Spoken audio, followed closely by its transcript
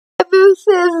This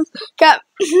is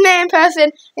Man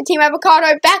Person and Team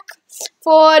Avocado back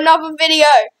for another video.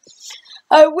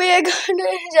 We're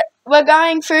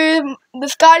going through the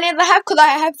Skylanders I have because I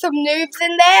have some noobs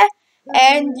in there,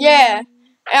 and yeah,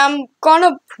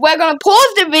 we're gonna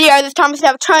pause the video this time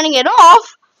instead of turning it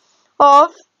off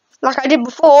like I did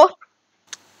before,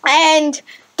 and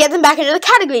get them back into the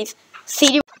categories.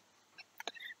 See you.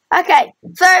 Okay,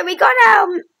 so we got our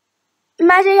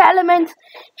magic elements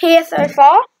here so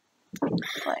far.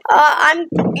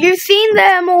 You've seen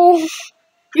them all.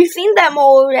 You've seen them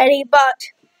all already, but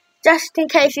just in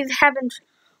case you haven't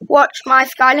watched my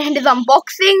Skylanders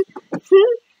unboxing,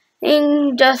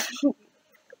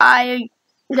 I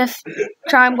just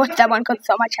try and watch that one because it's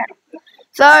on my channel.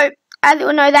 So, as you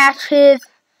all know, that is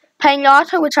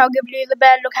Pinata, which I'll give you the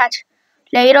better look at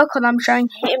later because I'm showing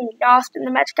him last in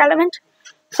the magic element.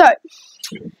 So,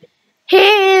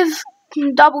 here's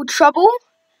Double Trouble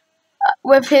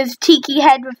with his tiki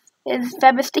head with his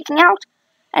feathers sticking out.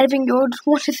 Anything you would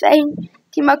want to say,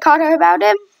 Team Avocado, about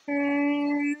him?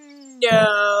 No.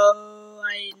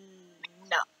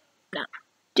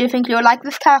 Do you think you'll like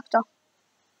this character?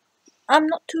 I'm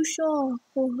not too sure.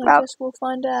 I guess we'll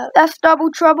find out. That's Double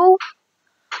Trouble.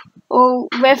 Or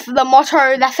with the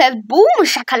motto that says "Boom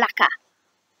Shakalaka."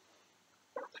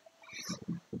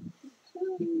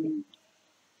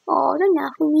 Oh, don't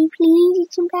laugh at me, please.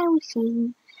 It's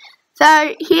embarrassing.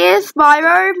 So, here's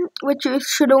Spyro, which you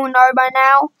should all know by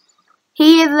now.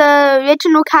 He is the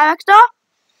original character,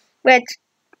 which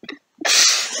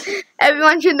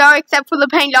everyone should know except for the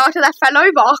Pinata that fell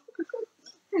over.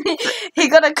 He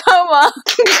got a coma.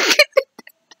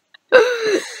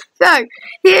 So,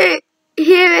 here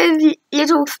is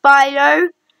little Spyro.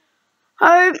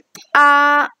 I'm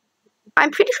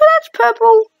pretty sure that's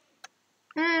purple.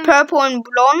 Purple and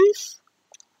bronze.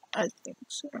 I think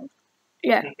so.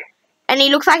 Yeah. And he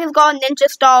looks like he's got a ninja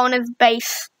star on his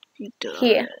base. He does.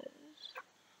 Here.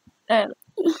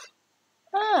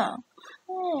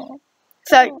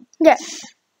 So, yeah.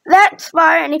 That's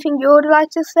why. Anything you would like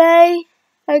to say?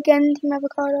 Again, Team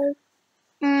Avocado?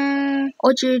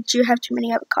 Or did you have too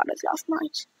many avocados last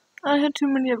night? I had too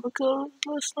many avocados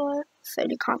last night. So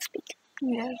you can't speak?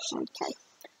 Yes. Okay.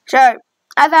 So,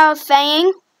 as I was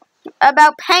saying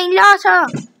about Pinata,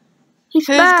 he's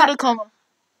back. got a coma?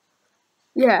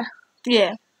 Yeah.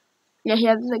 Yeah. Yeah, he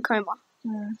has a coma.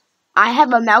 I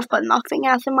have a mouth but nothing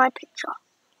else in my picture.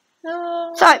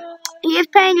 So, he is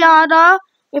Pinata.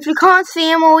 If you can't see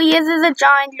him, all he is a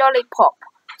giant lollipop.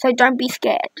 So don't be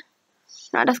scared.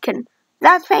 No, just kidding.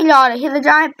 That's Pinata. He's a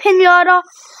giant pinata,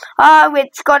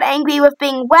 which got angry with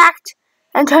being whacked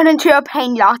and turned into a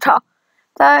Pinata.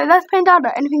 So that's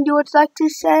Pinata. Anything you would like to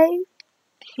say?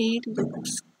 He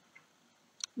looks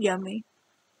yummy.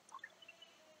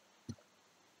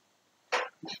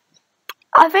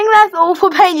 I think that's all for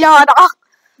Pinata,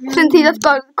 since he just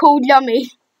got called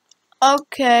Yummy.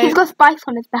 Okay. He's got spikes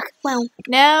on his back as well.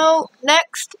 Now,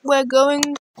 next, we're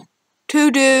going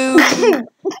to do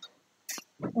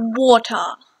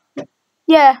water.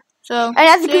 Yeah. So, and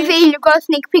as you can see, you've got a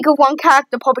sneak peek of one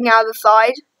character popping out of the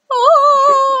side.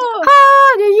 Oh!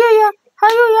 Hallelujah!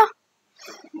 Hallelujah!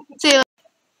 See you.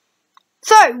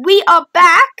 So, we are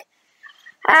back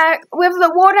with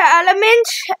the water element.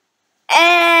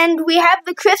 And we have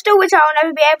the crystal, which I'll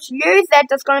never be able to use. That's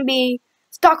just going to be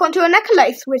stuck onto a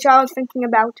necklace, which I was thinking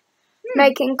about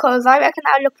making, because I reckon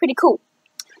that would look pretty cool.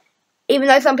 Even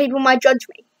though some people might judge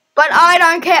me. But I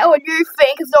don't care what you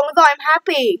think, as long as I'm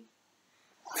happy.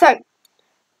 So,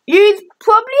 you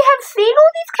probably have seen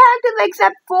all these characters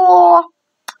except for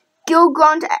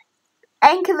Gilgrant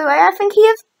Anchor the Way, I think he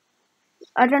is.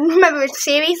 I don't remember which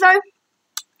series, though.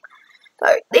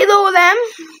 So, these are all them.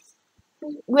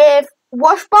 With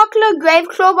Washbuckler,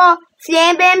 Graveclawber,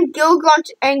 Slambam,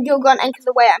 Gilgrant, and Gilgrant Anchors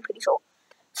Away, I'm pretty sure.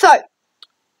 So,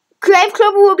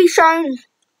 Graveclawber will be shown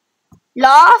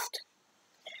last.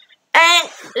 And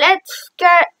let's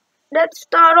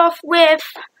start off with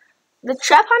the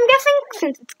trap, I'm guessing,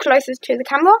 since it's closest to the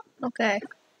camera. Okay.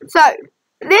 So,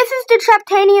 this is the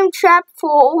Traptanium trap for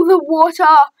all the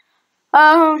water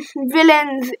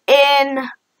villains in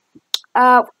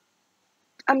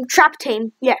Trap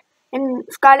Team. Yeah. In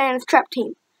Skylanders Trap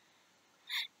Team.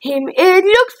 It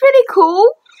looks pretty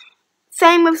cool.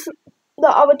 Same with the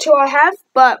other two I have,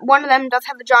 but one of them does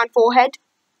have a giant forehead.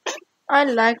 I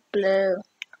like blue.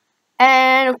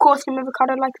 And of course, Team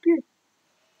Avocado likes blue.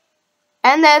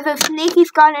 And there's a sneaky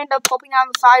Skylander popping out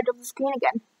the side of the screen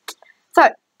again.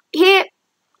 So, here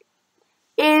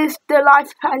is the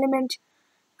life element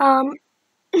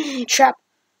trap.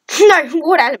 No,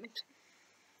 water element.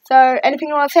 So, anything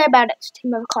you want to say about it,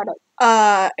 Team Avocado?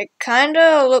 It kind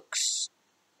of looks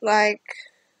like,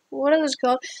 what are those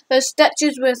called? Those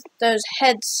statues with those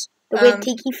heads. The weird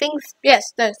tiki things?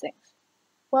 Yes, those things.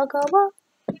 Waka waka.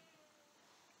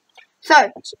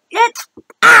 So, let's...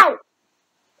 Ow!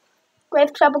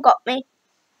 Grave Trouble got me.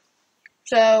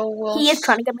 So, he is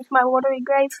trying to get me to my watery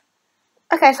grave.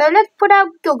 Okay, so let's put out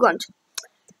Gilgrunt.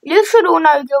 You should all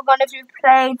know Gilgrunt if you've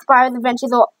played Spyro's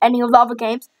Adventures or any of the other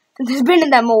games, since he's been in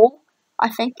them all. I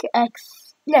think,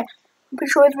 yeah, I'm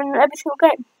pretty sure he's been in every single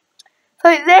game. So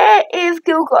there is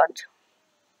Gilgrunt.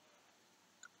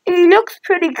 He looks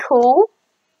pretty cool.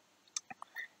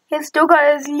 He's still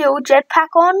got his little jetpack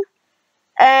on.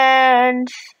 And...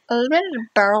 Are those made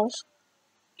of barrels?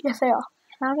 Yes, they are.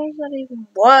 How does that even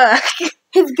work?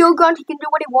 His Gilgrunt, he can do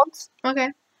what he wants.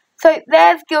 Okay. So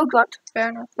there's Gilgrunt. Fair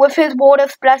enough. With his water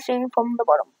splashing from the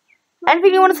bottom.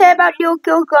 Anything you want to say about your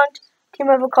Gilgrunt, Team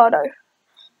Avocado?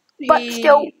 But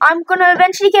still, I'm going to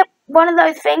eventually get one of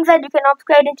those things that you can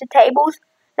upgrade into tables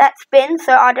that spin,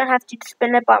 so I don't have to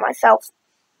spin it by myself.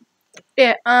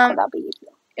 Yeah, that'll be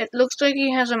easier. It looks like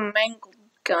he has a mangled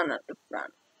gun at the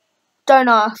front. Don't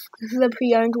ask. This is a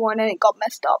pre-owned one and it got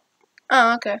messed up.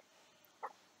 Oh, okay.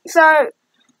 So,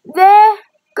 there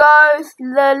goes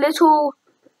the little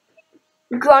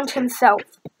Grunt himself.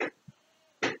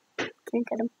 Can you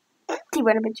get him? He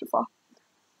went a bit too far.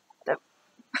 So.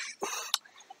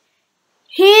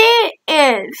 Here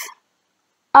is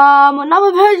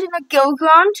another version of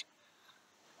Gilgrunt,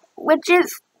 which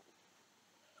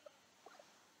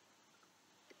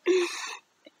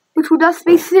will just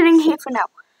be sitting here for now.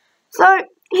 So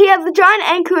he has a giant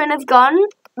anchor in his gun,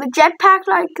 the jetpack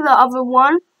like the other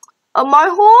one, a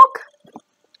mohawk,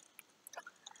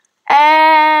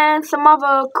 and some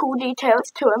other cool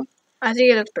details to him. I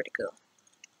think it looks pretty cool.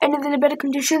 And it's in a better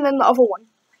condition than the other one.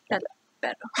 That looks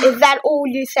better. Is that all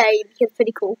you say? It's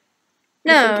pretty cool.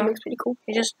 No. You think it looks pretty cool?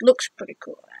 It just looks pretty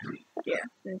cool. Yeah,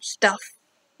 and stuff.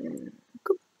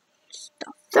 Cool.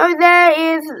 Stuff. So there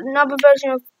is another version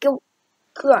of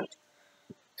Gilgrunt.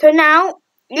 So now,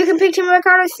 you can pick him like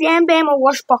out of Slam Bam or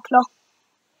Washbuckler.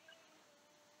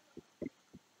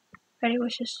 Ready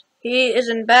wishes. He is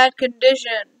in bad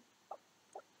condition.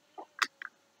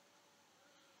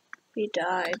 He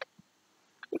died.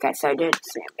 Okay, so did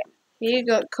Slam Bam. He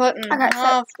got cut in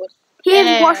half with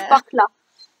here's Washbuckler.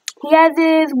 He has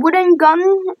his wooden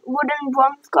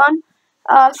bronze gun,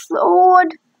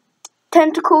 sword,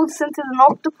 tentacles since he's an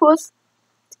octopus,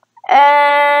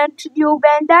 and your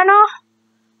bandana,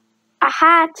 a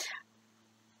hat,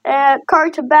 a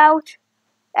coat about,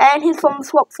 and he's from the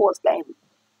Swap Force game.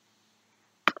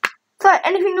 So,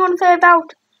 anything you want to say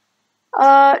about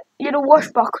little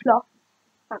Washbuckler?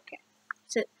 Okay.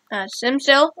 Sit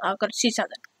still. I've got to see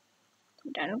something.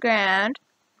 Come down on the ground.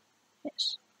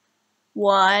 Yes.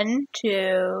 1,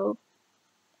 2,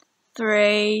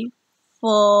 3,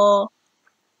 4,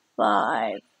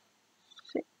 5,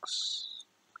 6.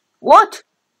 What?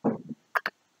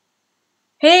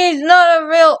 He's not a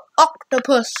real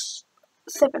octopus.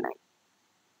 7, 8.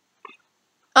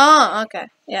 Oh, okay.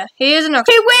 Yeah, he is an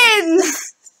octopus. He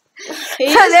wins! He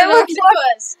is an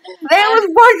octopus. There was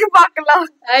Washbuckler.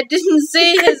 I didn't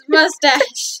see his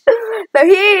mustache. So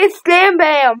here is Slam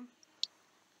Bam.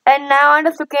 And now I'm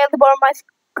just looking at the bottom of my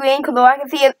screen because all I can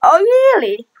see is, oh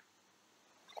really?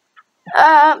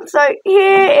 So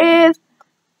here is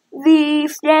the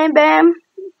Slam Bam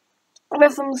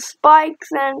with some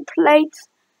spikes and plates,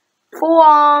 4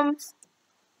 arms.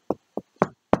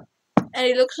 And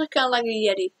he looks like kind of like a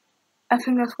Yeti. I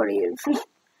think that's what he is.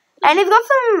 And he's got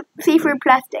some see-through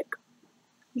plastic.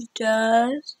 He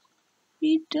does.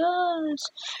 He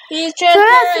does. He's transparent. So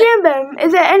that's Slam Bam.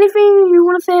 Is there anything you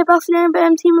want to say about Slam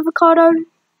Bam, Team Avocado?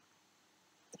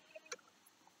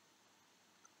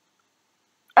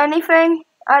 Anything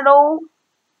at all?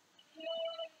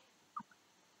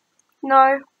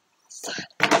 No. So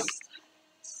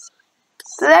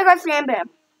there goes Slam Bam.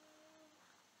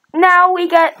 Now we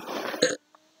get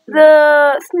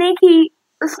the sneak peek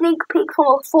from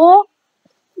a 4.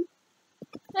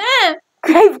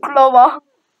 Grave Clover.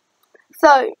 So,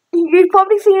 you've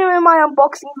probably seen him in my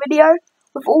unboxing video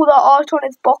with all the art on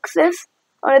his boxes.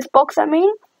 On his box, I mean.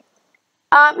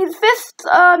 His fists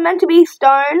are meant to be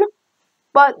stone,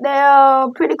 but they're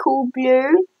pretty cool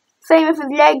blue. Same with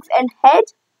his legs and head.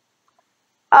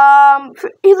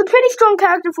 He's a pretty strong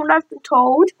character from what I've been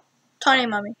told. Tiny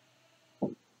Mummy.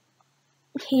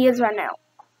 He is right now,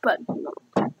 but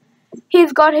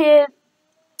he's got his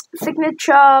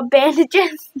signature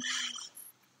bandages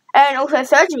and also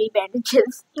surgery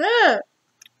bandages. Yeah.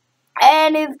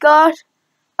 And he's got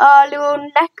a little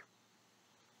neck.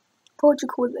 What would you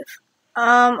call this?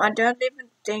 I don't even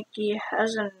think he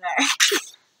has a neck?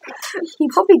 He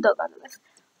probably does under this.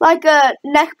 Like a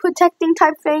neck protecting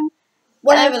type thing.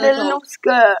 Whatever and they're a little called.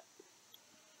 skirt.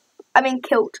 I mean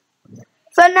kilt.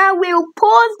 So now we'll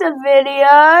pause the video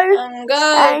And go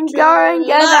and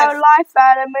get our life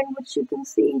element, which you can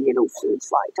see little food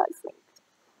fight, I think,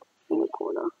 in the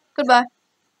corner. Goodbye.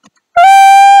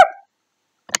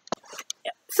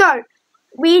 So,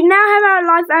 we now have our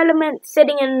life element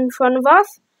sitting in front of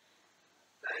us.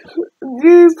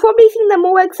 You've probably seen them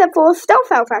all except for Stealth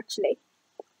Elf, actually.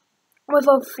 With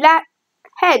a flat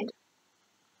head.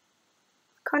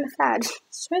 Kind of sad.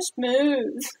 So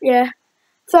smooth. Yeah.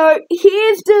 So,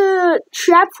 here's the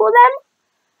trap for them.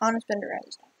 Honest been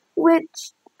around.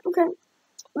 Which, okay.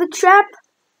 The trap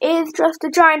is just a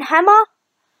giant hammer,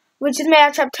 which is made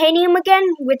out of titanium again,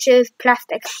 which is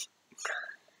plastic.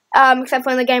 Except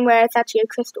for in the game where it's actually a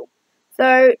crystal.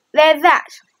 So, there's that.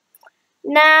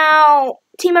 Now,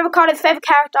 Team Avocado's favourite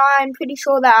character I'm pretty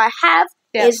sure that I have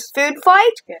is Food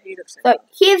Fight. Yeah, he looks So,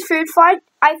 here's Food Fight.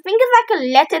 I think it's like a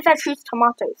lettuce that shoots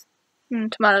tomatoes.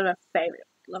 Tomatoes are my favourite.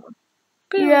 Love them.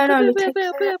 Yeah, no,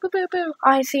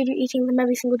 I see you eating them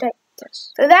every single day.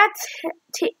 Yes. So, that's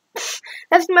Team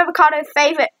Avocado's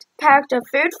favourite character,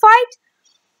 Food Fight.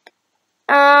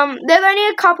 There's only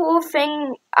a couple of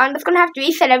things. I'm just going to have to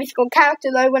reset every single character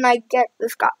though when I get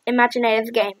this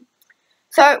Imaginator's game.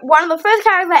 So, one of the first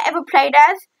characters I ever played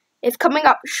as is coming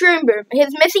up, Shroom Boom.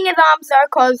 He's missing his arms though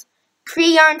because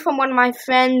pre-owned from one of my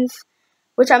friends,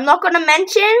 which I'm not going to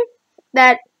mention,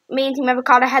 that me and Team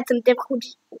Avocado had some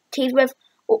difficulties with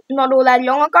not all that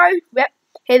long ago.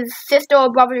 His sister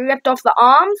or brother ripped off the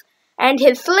arms and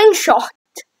his slingshot.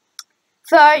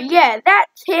 So, yeah,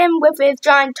 that's him with his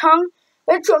giant tongue.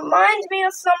 Which reminds me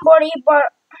of somebody,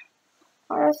 but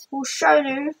I just will show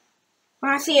you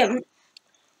when I see him.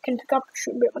 I can pick up the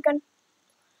Shroom Boom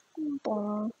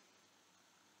again.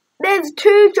 There's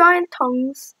two giant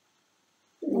tongues.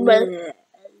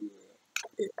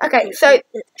 Okay, so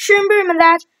Shroom Boom and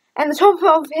that, and the top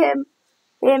of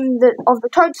of the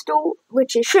toadstool,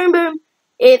 which is Shroom Boom,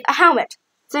 is a helmet.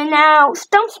 So now,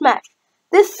 Stump Smash.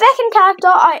 The second character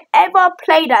I ever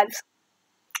played as.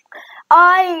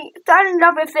 I fell in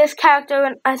love with this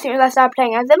character as soon as I started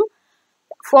playing as him,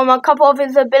 from a couple of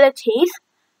his abilities,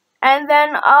 and then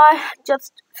I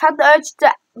just had the urge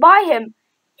to buy him.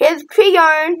 He's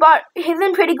pre-owned, but he's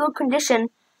in pretty good condition,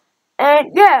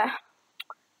 and yeah,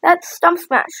 that's Stump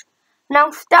Smash. Now,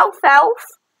 Stealth Elf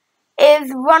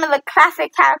is one of the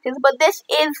classic characters, but this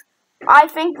is, I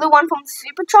think, the one from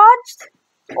Supercharged,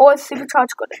 or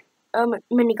Supercharged got a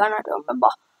minigun, I don't remember.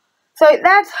 So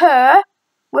that's her.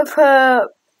 With her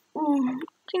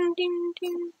Ding, ding,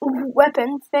 ding.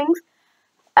 weapon things.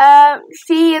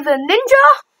 She is a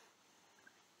ninja.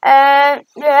 And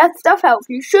yeah, that's Stealth Elf.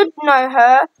 You should know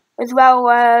her as well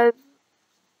as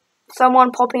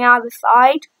someone popping out of the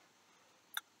side,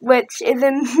 which is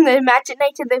in the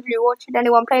Imaginator if you watched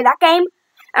anyone play that game.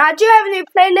 And I do have a new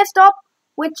playlist up,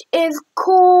 which is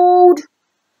called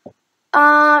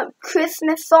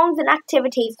Christmas Songs and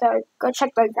Activities, so go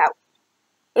check those out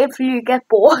if you get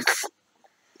bored.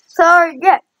 So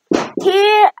yeah,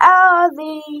 here are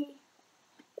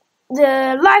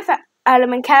the life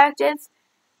element characters,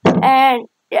 and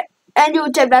yeah, and your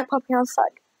jetpack popping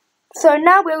outside. So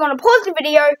now we're gonna pause the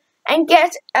video and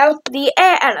get out the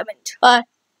air element. Bye.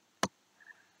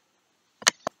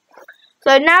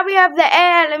 So now we have the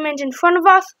air element in front of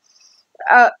us.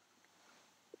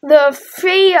 The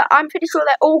three, I'm pretty sure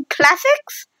they're all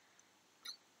classics.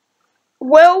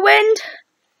 Whirlwind,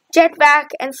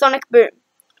 Jetpack, and Sonic Boom.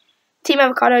 Team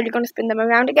Avocado, you're going to spin them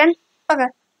around again. Okay.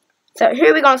 So who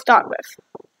are we going to start with?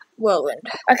 Whirlwind.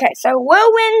 Okay, so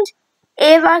Whirlwind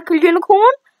is like a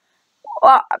unicorn,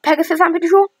 or Pegasus, I'm pretty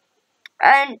sure,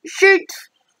 and shoots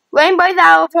rainbows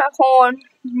out of her horn.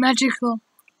 Magical.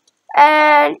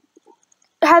 And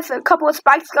has a couple of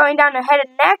spikes going down her head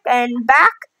and neck and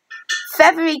back,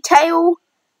 feathery tail,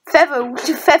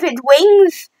 feathered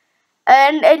wings,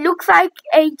 and it looks like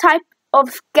a type of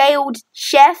scaled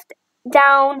chest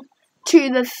down to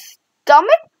the stomach.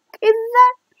 Is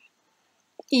that?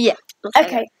 Yeah.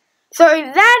 Okay. So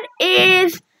that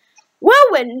is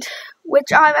Whirlwind,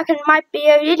 which I reckon might be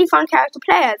a really fun character to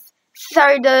play as.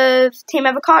 So does Team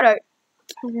Avocado.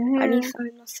 Only so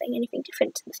I'm not saying anything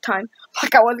different this time,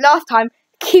 like I was last time.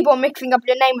 Keep on mixing up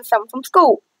your name with someone from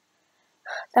school.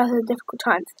 That was a difficult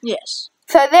time. Yes.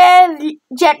 So there's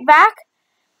Jetpack.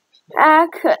 A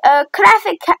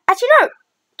classic. Actually, no.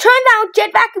 Turns out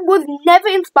Jetpack was never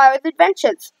in Spyro's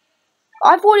Adventures.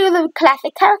 I thought he was a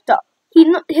classic character.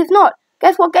 He's not.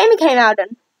 Guess what game he came out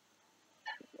in?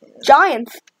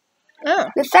 Giants. Oh.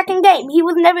 The second game. He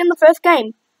was never in the first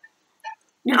game.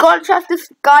 You gotta trust this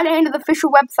Skylanders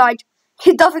official website.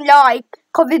 It doesn't lie,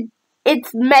 because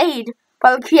it's made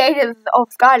by the creators of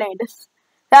Skylanders.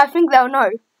 So I think they'll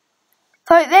know.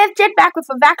 So there's Jetpack with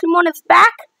a vacuum on its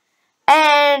back,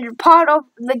 and part of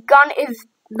the gun is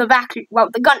the vacuum. Well,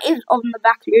 the gun is on the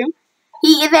vacuum.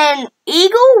 He is an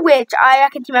eagle, which I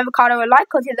reckon Team Avocado would like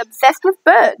because he's obsessed with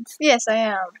birds. Yes,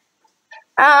 I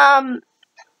am.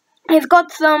 He's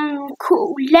got some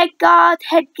cool leg guards,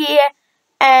 headgear,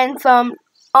 and some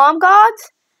arm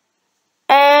guards.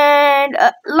 And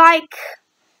like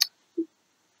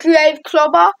Grave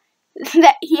Clobber,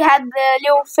 that he had the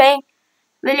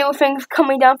little things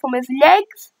coming down from his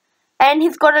legs. And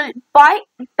he's got a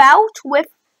belt with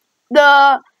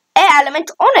the air element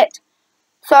on it.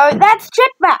 So that's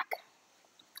Jetpack.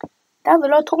 That was a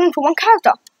lot of talking for one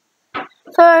character.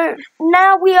 So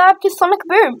now we are up to Sonic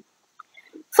Boom.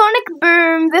 Sonic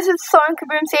Boom, this is Sonic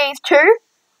Boom Series 2.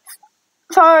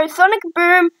 So Sonic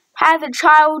Boom has a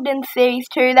child in Series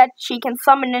 2 that she can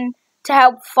summon in to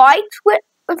help fight with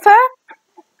her.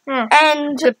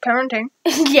 And good parenting.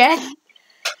 Yes.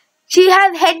 She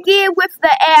has headgear with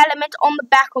the air element on the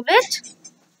back of it.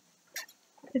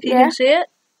 If you can see it.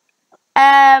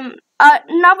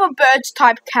 Another bird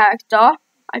type character,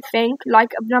 I think,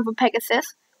 like another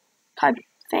Pegasus type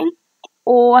thing,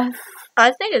 or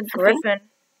I think it's Griffin.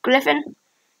 Griffin,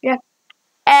 yeah.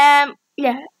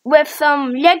 Yeah, with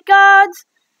some leg guards,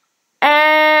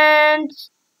 and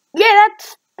yeah,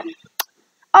 that's.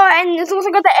 Oh, and it's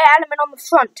also got the air element on the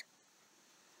front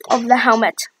of the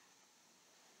helmet.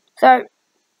 So,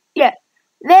 yeah,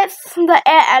 that's the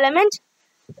air element.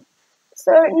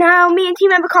 So now me and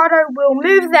Team Avocado will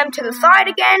move them to the side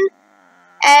again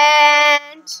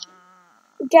and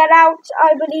get out,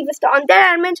 I believe it's the undead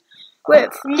element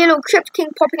with little Crypt King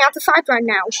popping out the side right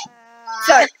now.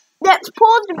 So let's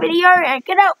pause the video and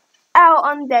get out our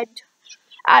undead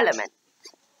element.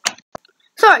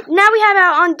 So now we have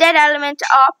our undead element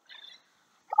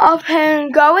up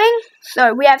and going.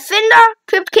 So we have Cinder,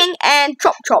 Crypt King, and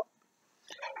Chop Chop.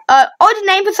 Odd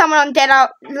name for someone undead,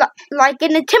 like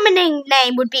an intimidating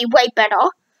name would be way better,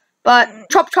 but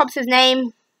Chop Chop's his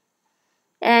name,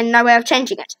 and no way of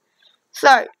changing it.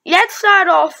 So let's start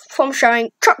off from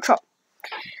showing Chop Chop.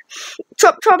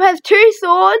 Chop Chop has two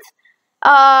swords,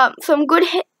 some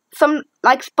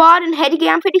like Spartan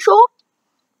headgear, I'm pretty sure,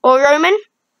 or Roman,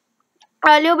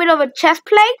 a little bit of a chest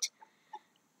plate,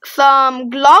 some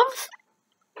gloves,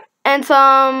 and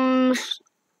some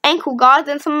ankle guards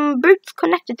and some boots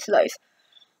connected to those,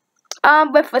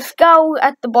 with a skull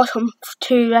at the bottom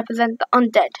to represent the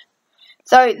undead.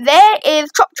 So there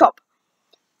is Chop Chop.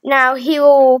 Now he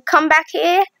will come back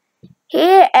here,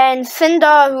 and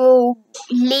Cinder will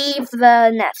leave the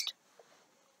nest.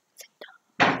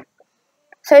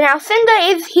 So now Cinder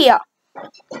is here.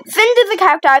 Cinder's a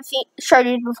character I've showed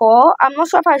you before. I'm not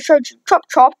sure if I showed you Chop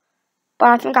Chop, but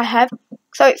I think I have.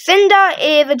 So Cinder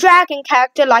is a dragon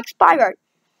character like Spyro,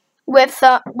 with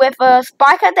a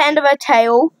spike at the end of her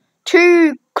tail,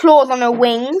 two claws on her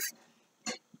wings,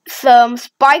 some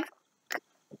spike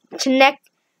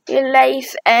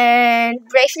necklace and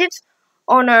bracelets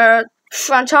on her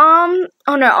front arm,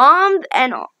 on her arms,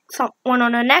 and one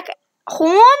on her neck,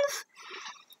 horns,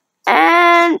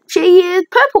 and she is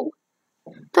purple.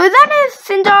 So that is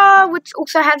Cinder, which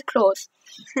also has claws.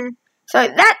 So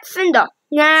that's Cinder.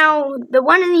 Now the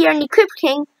one and the only Crypt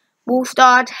King will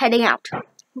start heading out. A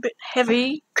bit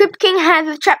heavy. Crypt King has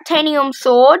a Traptanium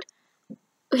sword.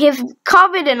 He's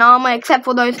covered in armor except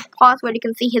for those parts where you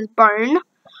can see his bone.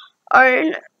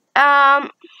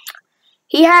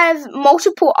 He has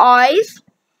multiple eyes.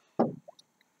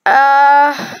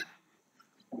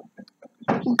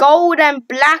 Gold and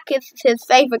black is his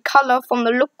favorite color from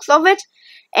the looks of it.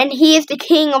 And he is the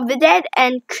king of the dead.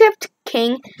 And Crypt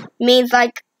King means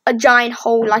like a giant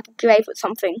hole, like a grave or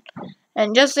something.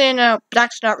 And just so you know,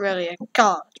 black's not really a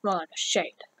color, it's more like a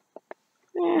shade.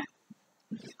 Yeah.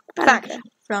 Fact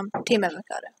from Team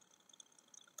Avocado.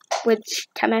 Which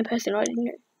Catman person already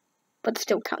knew, but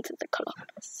still counts as a color.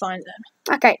 Fine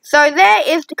then. Okay, so there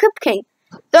is the Crypt King.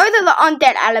 Those are the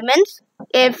undead elements.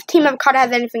 If Team Avocado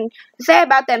has anything to say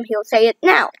about them, he'll say it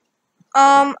now.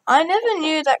 I never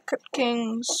knew that Crypt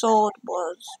King's sword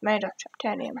was made of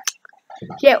Traptanium.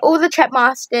 Yeah, all the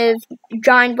Trapmasters'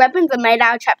 giant weapons are made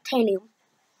out of Traptanium.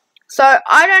 So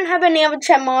I don't have any other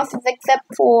Trapmasters except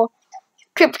for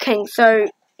Crypt King. So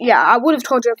yeah, I would have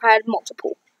told you if I had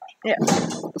multiple. Yeah.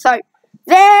 So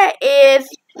there is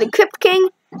the Crypt King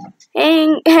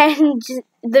and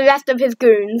the rest of his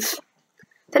goons.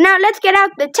 So now let's get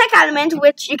out the tech element,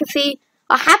 which you can see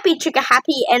a happy trigger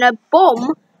happy and a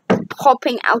bomb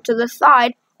hopping out to the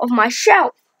side of my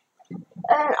shelf.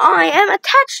 And I am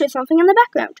attached to something in the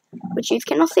background, which you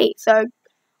cannot see. So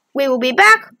we will be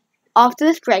back after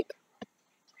this break.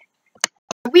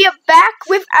 We are back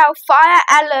with our tech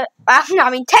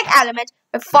element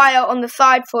with fire on the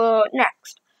side for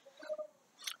next.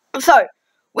 So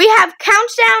we have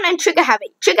Countdown and Trigger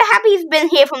Happy. Trigger Happy's been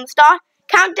here from the start.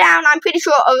 Countdown, I'm pretty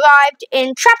sure, arrived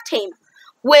in Trap Team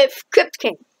with Crypt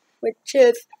King, which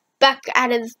is back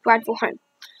at his rightful home.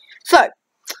 So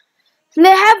they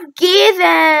have gears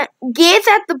at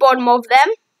the bottom of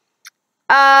them.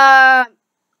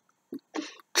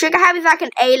 Trigger Happy's like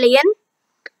an alien.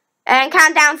 And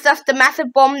Countdown's just a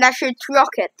massive bomb that shoots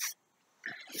rockets.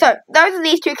 So, those are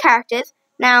these two characters.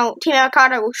 Now, Team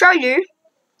Avocado will show you.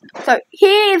 So,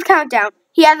 here is Countdown.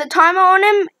 He has a timer on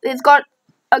him. He's got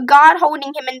a guard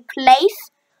holding him in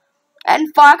place.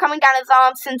 And fire coming down his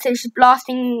arms since he's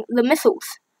blasting the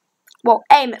missiles. Well,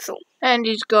 a missile. And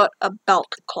he's got a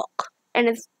belt clock. And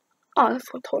it's... Oh,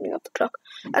 that's what's holding up the clock.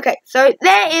 Okay, so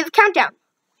there is Countdown.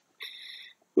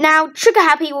 Now, Trigger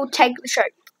Happy will take the show.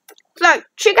 So,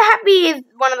 Trigger Happy is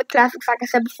one of the classics, like I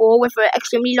said before, with an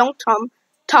extremely long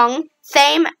tongue,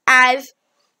 same as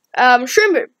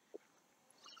Shroom.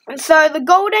 And so, the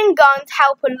golden guns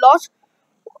help a lot,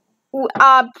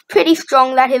 are pretty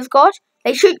strong that he's got.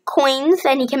 They shoot coins,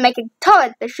 and he can make a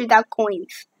turret that shoots out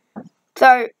coins.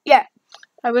 So, yeah.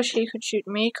 I wish he could shoot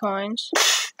me coins.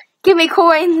 Give me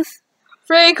coins!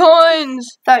 Free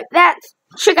coins! So, that's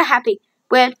Trigger Happy,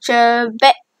 which has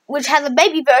a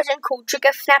baby version called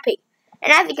Trigger Snappy.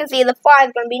 And as you can see, the fire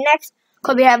is going to be next,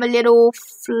 because we have a little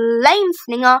flame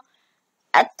slinger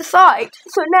at the side.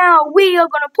 So now we are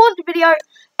going to pause the video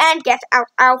and get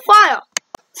out our fire.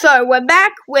 So we're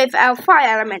back with our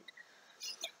fire element.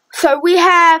 So we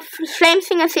have Flame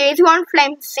Slinger Series 1,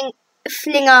 Flame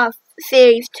Slinger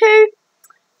Series 2,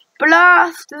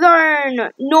 Blast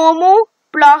Zone Normal,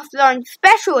 Blast Zone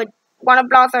Special, one of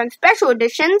Blast Zone's Special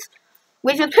Editions,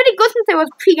 which was pretty good since it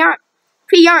was pre-owned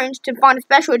to find a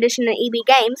special edition in EB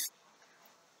Games.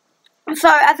 So,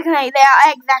 as you can see, they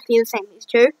are exactly the same, these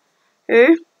two.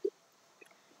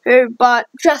 But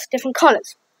just different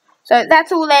colours. So,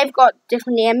 that's all they've got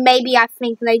differently, and maybe I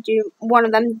think they do, one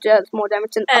of them does more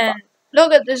damage than the other. And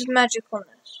look at this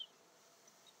magicalness.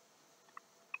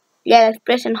 Yeah, they're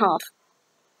split in half.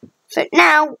 So,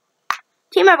 now,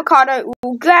 Team Avocado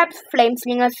will grab Flame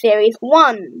Slinger Series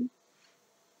 1.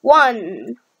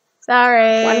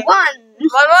 Sorry. 1-1. 1-1.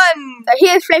 So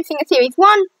here's Flame Slinger Series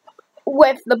 1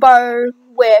 with the bow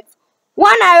with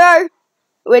one arrow,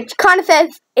 which kind of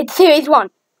says it's Series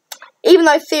 1. Even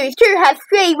though Series 2 has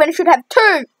 3 when it should have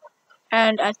 2.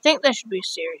 And I think there should be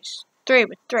Series 3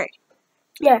 with 3.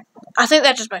 Yeah. I think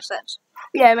that just makes sense.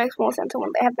 Yeah, it makes more sense than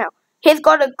what they have now. He's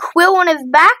got a quill on his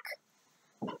back.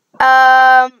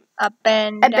 A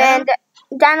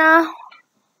bandana.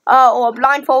 Or a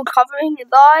blindfold covering his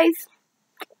eyes.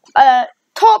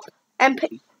 Top and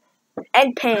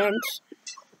pants.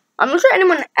 I'm not sure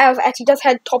anyone else actually does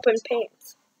have top and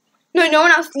pants. No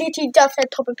one else literally does have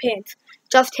top and pants.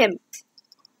 Just him.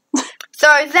 So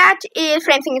that is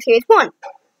Flame Slinger Series 1.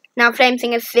 Now Flame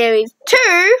Slinger Series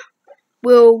 2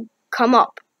 will come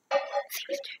up.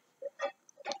 Series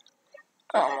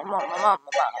 2.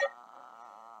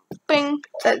 Bing.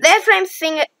 So there's Flame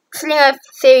Slinger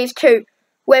Series 2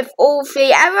 with all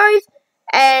 3 arrows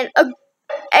and a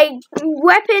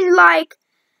weapon like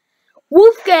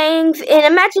Wolfgang's in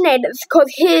Imaginators, because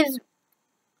his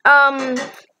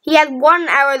he has one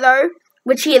arrow though,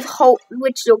 which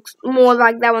looks more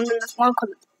like that one than this one,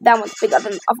 because that one's bigger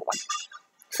than the other one.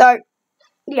 So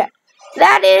yeah,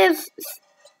 that is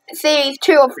Series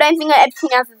 2 of Flame Slinger.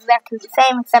 Everything else is exactly the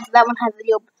same, except that one has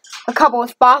a couple of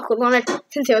sparkles on it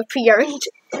since it was pre-owned.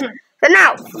 So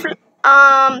now,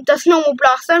 this normal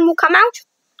Blast Zone will come out.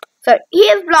 So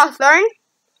here's Blast Zone,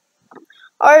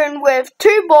 owned with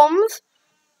 2 bombs,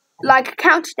 like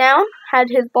Countdown had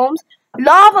his bombs,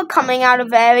 lava coming out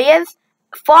of areas,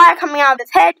 fire coming out of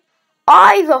his head,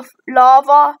 eyes of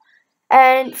lava,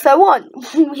 and so on.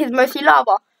 He's mostly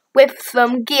lava, with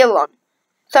some gear on.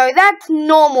 So that's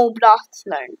normal Blast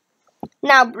Zone.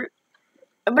 Now,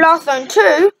 Blast Zone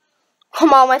 2,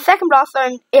 my second Blast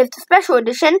Zone is the Special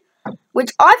Edition,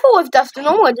 which I thought was just the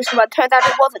normal edition, but it turns out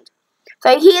it wasn't.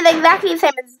 So he is exactly the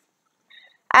same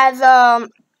as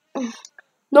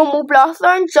normal Blast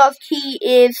Zone, just he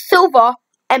is silver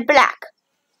and black.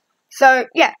 So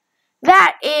yeah,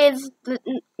 that is the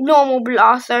normal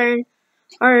Blast Zone,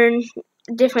 or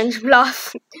different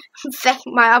Blast,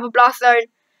 my other Blast Zone,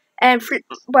 and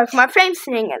both my Flame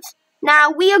Slingers.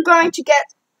 Now we are going to get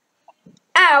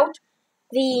out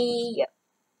the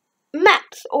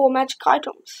maps or magic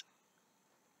items.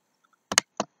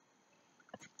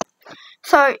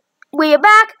 So we are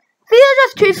back. These are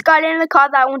just 2 Skylander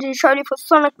cards that I wanted to show you for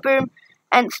Sonic Boom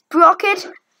and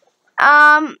Sprocket.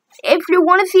 If you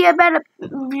want to see a better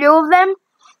view of them,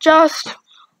 just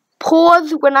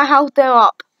pause when I hold them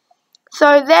up.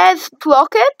 So there's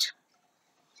Sprocket,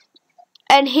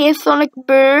 and here's Sonic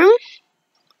Boom.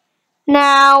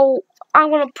 Now I'm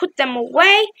going to put them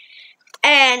away,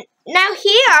 and now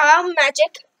here are our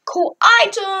magical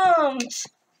items.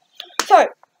 So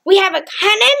we have a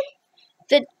cannon,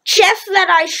 the chest that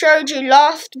I showed you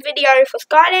last video for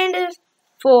Skylanders,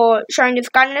 for showing the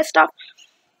Skylanders stuff,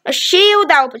 a shield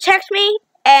that will protect me,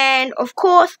 and of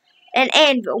course an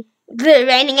anvil, the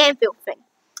raining anvil thing.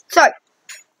 So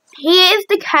here's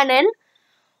the cannon,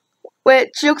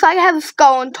 which looks like it has a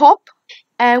skull on top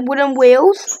and wooden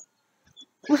wheels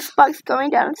with spikes going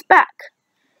down its back.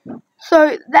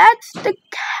 So that's the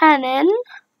cannon,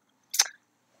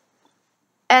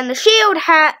 and the shield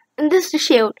has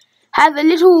a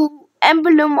little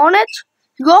emblem on it,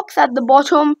 rocks at the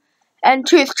bottom, and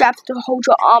 2 straps to hold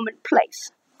your arm in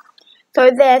place. So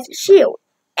there's the shield.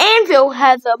 Anvil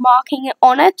has a marking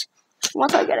on it.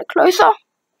 Once I get it closer,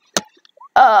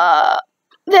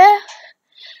 there.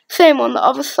 Same on the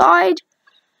other side.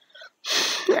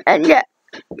 And yeah,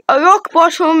 a rock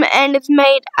bottom, and it's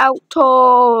made out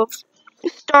of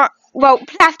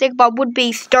plastic, but would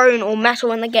be stone or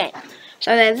metal in the game.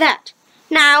 So there's that.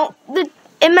 Now the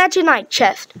Imaginite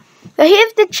chest. So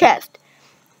here's the chest.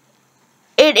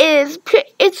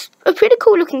 It's a pretty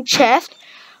cool looking chest.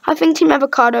 I think Team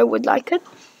Avocado would like it.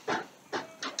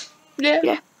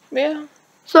 Yeah.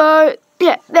 So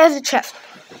yeah, there's a chest.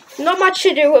 Not much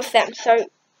to do with them. So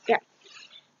yeah.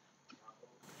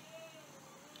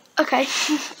 Okay.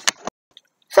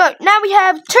 So now we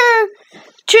have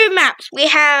two maps. We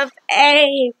have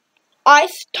a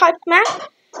ice type map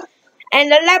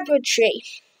and a laboratory.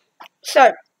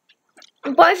 So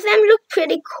both of them look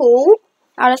pretty cool.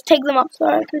 I'll just take them up so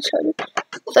I can show you.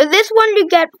 So this one you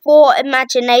get for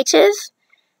Imaginators.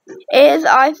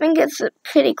 I think it's a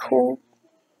pretty cool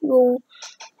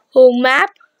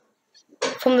map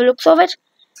from the looks of it.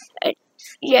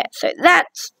 Yeah, so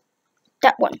that's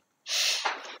that one.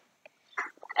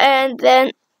 And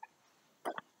then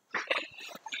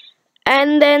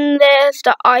there's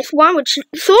the ice one, which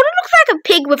sort of looks like a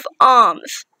pig with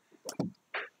arms.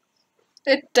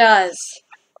 It does.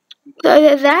 So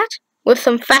there's that, with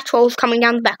some fat rolls coming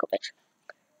down the back of it.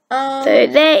 So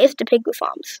there is the pig with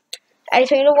arms.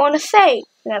 Anything you want to say,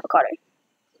 Avocado?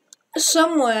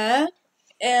 Somewhere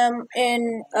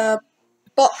in a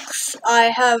box I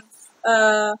have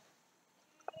a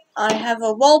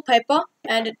wallpaper,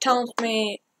 and it tells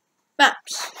me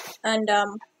maps, and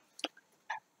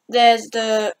there's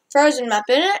the Frozen map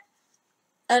in it,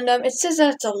 and it says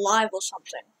that it's alive or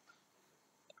something.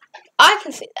 I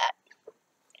can see that.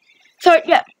 So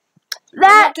yeah,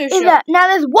 that is sure. That. Now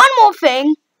there's one more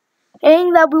thing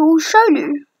that we will show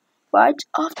you right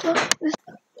after this.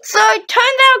 So it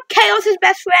turns out Chaos's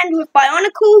best friend with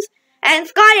Bionicles and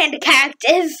Skylander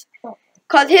characters,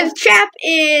 because his trap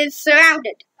is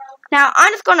surrounded. Now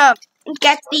I'm just gonna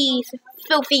get these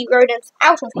filthy rodents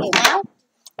out of here now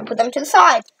and put them to the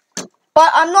side.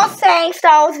 But I'm not saying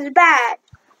Star Wars is bad.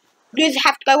 You just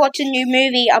have to go watch a new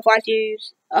movie, otherwise you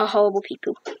are horrible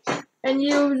people. And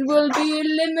you will be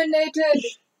eliminated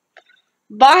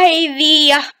by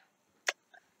the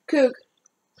Cook.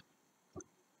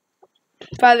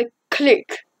 By the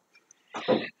Cluke.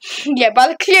 Yeah, by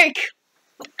the Cluke.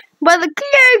 By the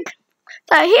Cluke.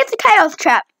 So here's the Chaos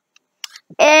Trap.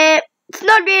 It's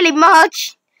not really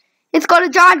much. It's got a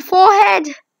giant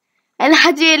forehead, and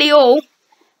that's really all.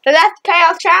 So that's the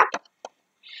Chaos Trap.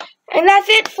 And that's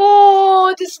it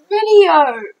for this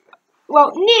video.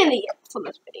 Well, nearly it for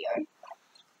this video.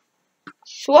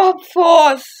 Swap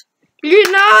Force!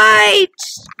 Unite!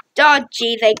 Oh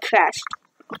gee, they crashed.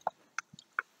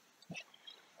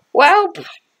 Well,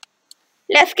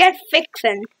 let's get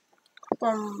fixing.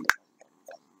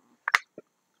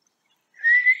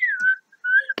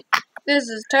 This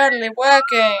is totally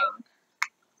working.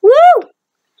 Woo!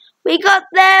 We got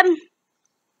them.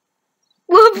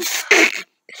 Whoops.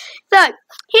 So,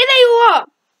 here they are.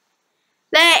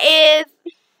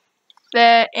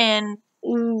 They're in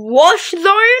Wash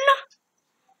Zone,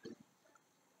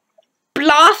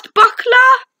 Blast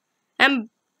Buckler, and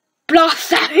Blast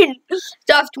Zone.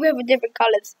 Just with different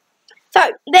colours. So,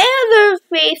 there are the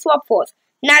 3 swap forts.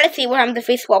 Now let's see what happens if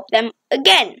we swap them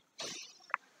again.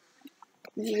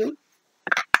 View.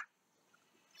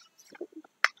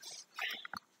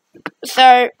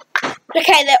 So,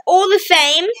 okay, they're all the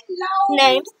same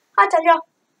names. Hi, Tanya.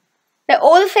 They're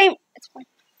all the same. It's fine.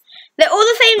 They're all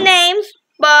the same names,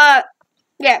 but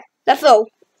yeah, that's all.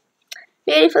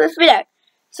 Really for this video.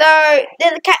 So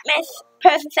there's a cat mess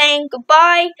person saying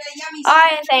goodbye. I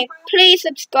am saying please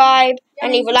subscribe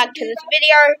and leave a like to this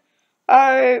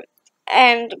video.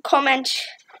 And comment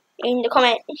in the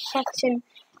comment section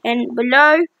and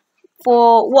below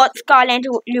for what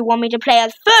Skylander you want me to play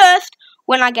as first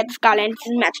when I get the Skylanders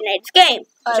Imaginators game,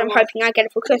 which I'm hoping I get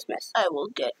it for Christmas. I will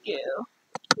get you.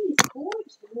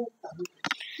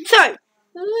 So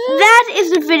that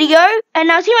is the video, and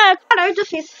now see my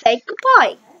just needs to say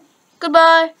goodbye.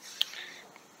 Goodbye.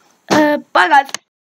 Bye guys.